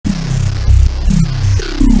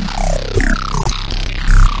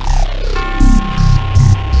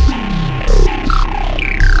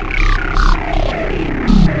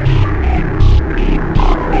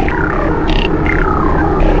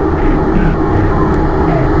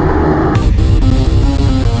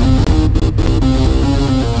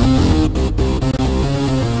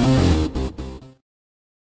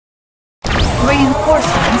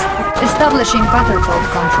Switching battlefield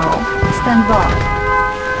control. Stand by.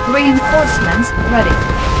 Reinforcements ready.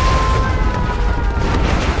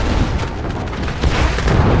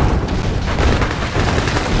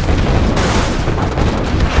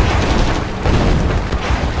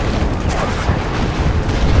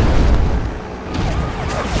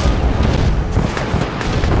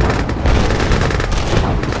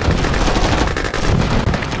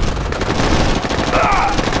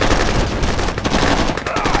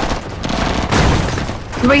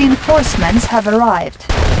 Reinforcements have arrived.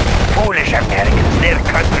 Foolish Americans, their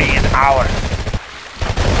country is ours.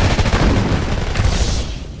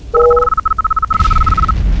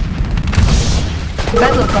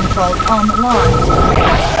 Battle control online.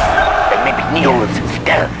 And maybe Neil's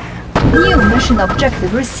stealth. New mission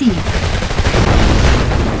objective received.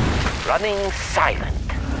 Running silent.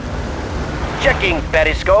 Checking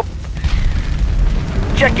periscope.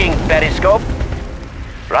 Checking periscope.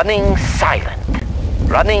 Running silent.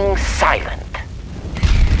 Running silent.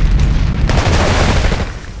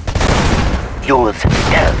 Use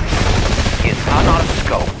stealth. Is on our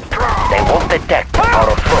scope. They won't detect our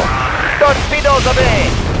approach. Torpedoes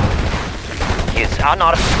away! Is on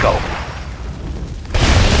our scope.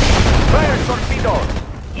 Fire torpedoes!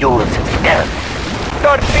 Use stealth.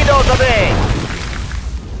 Torpedoes away!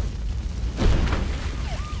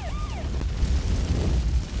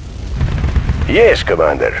 Yes,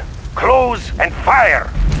 Commander. Close and fire!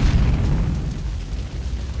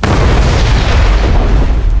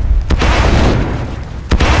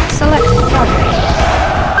 Select target.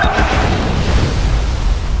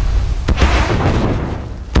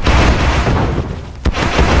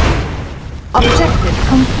 Objective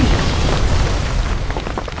complete.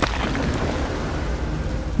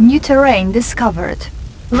 New terrain discovered.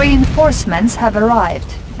 Reinforcements have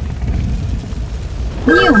arrived.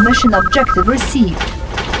 New mission objective received.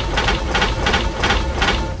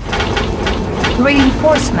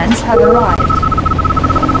 Reinforcements have arrived.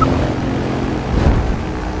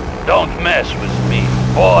 Don't mess with me.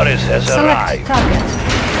 Boris has Select arrived. target.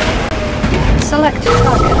 Select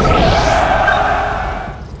target.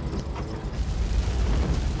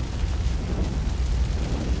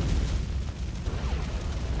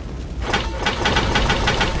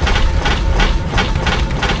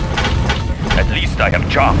 At least I have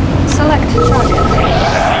Chop. Select target.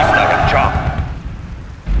 At least I have Chop.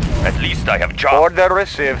 At least I have Chop. Order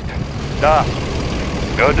received. Da.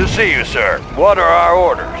 Good to see you, sir. What are our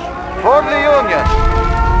orders? For the Union.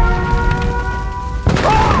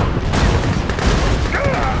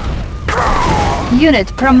 Unit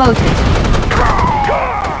promoted.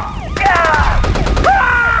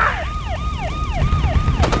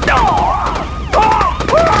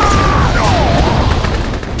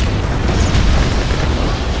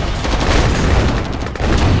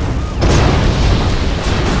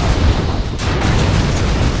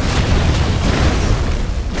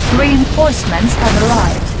 Reinforcements have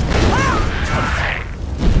arrived.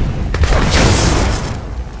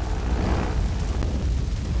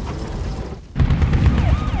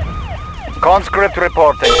 Conscript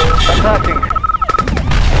reporting. Attacking.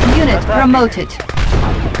 Unit promoted.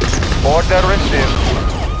 Order received.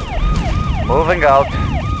 Moving out.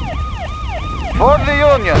 For the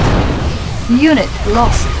Union. Unit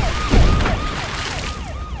lost.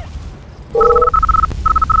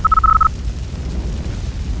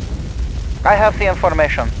 I have the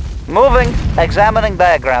information. Moving. Examining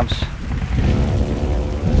diagrams.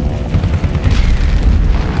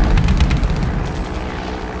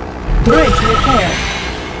 Bridge repaired.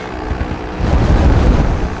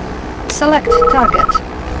 Select target.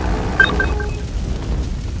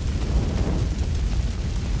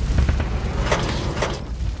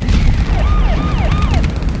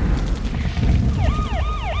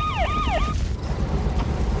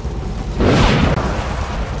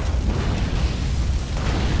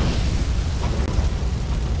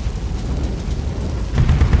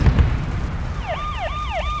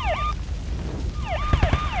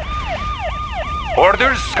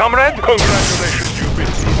 Orders, comrade? Congratulations, you've been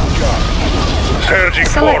in charge. Surging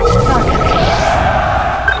Select forward. target.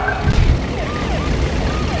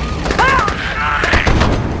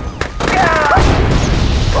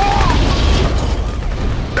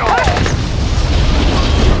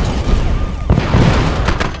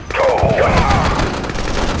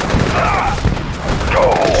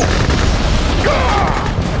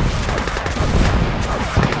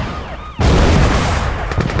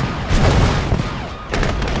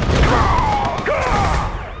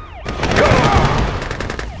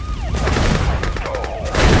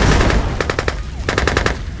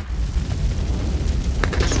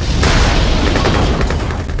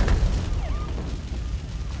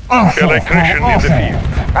 Electrician in the field.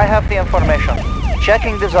 I have the information.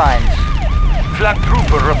 Checking designs. Flak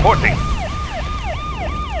trooper reporting.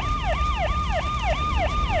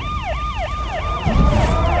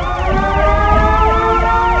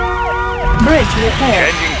 Bridge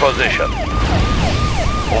repaired. Changing position.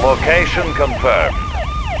 Location confirmed.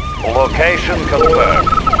 Location confirmed.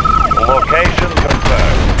 Location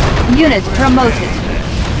confirmed. Unit promoted.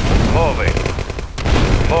 Moving.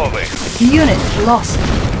 Moving. Unit lost.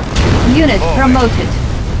 Unit promoted.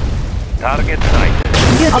 Target sighted.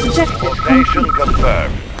 Objective Location complete.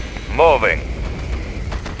 confirmed. Moving.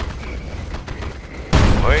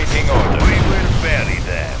 Waiting order. We will bury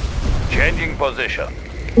them. Changing position.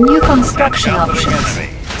 New construction Encountering options.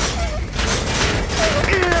 enemy.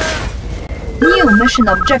 New mission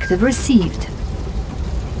objective received.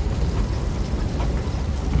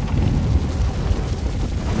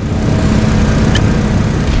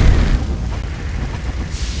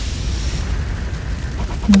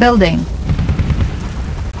 Building.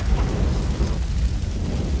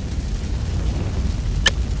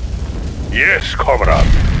 Yes, comrade.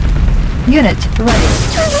 Unit ready.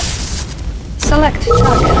 Select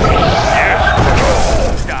target.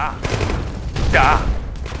 Yes, Da. Da.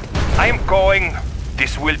 I'm going.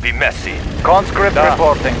 This will be messy. Conscript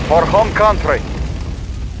reporting for home country.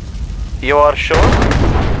 You are sure?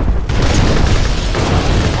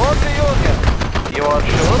 For the Union. You are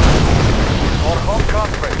sure? For home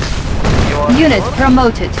country. You are Unit sure?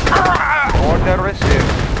 promoted. Order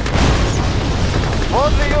received. For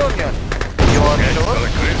the Union. You are sure?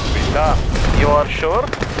 Da. You are sure?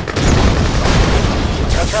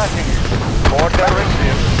 Attacking. Order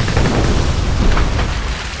received.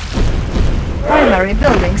 Primary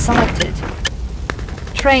building selected.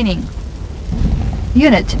 Training.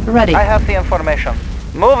 Unit ready. I have the information.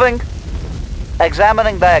 Moving.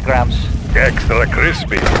 Examining diagrams. extra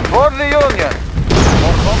crispy. For the Union.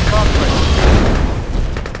 For home country.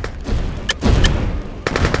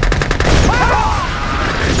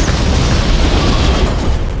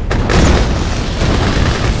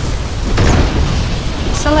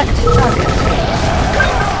 Select target.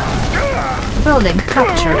 Building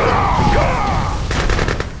captured.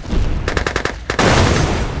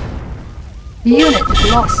 Unit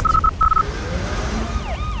lost.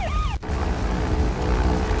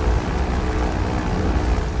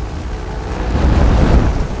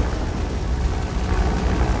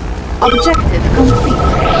 Objective complete.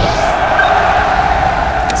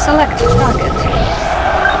 Select target.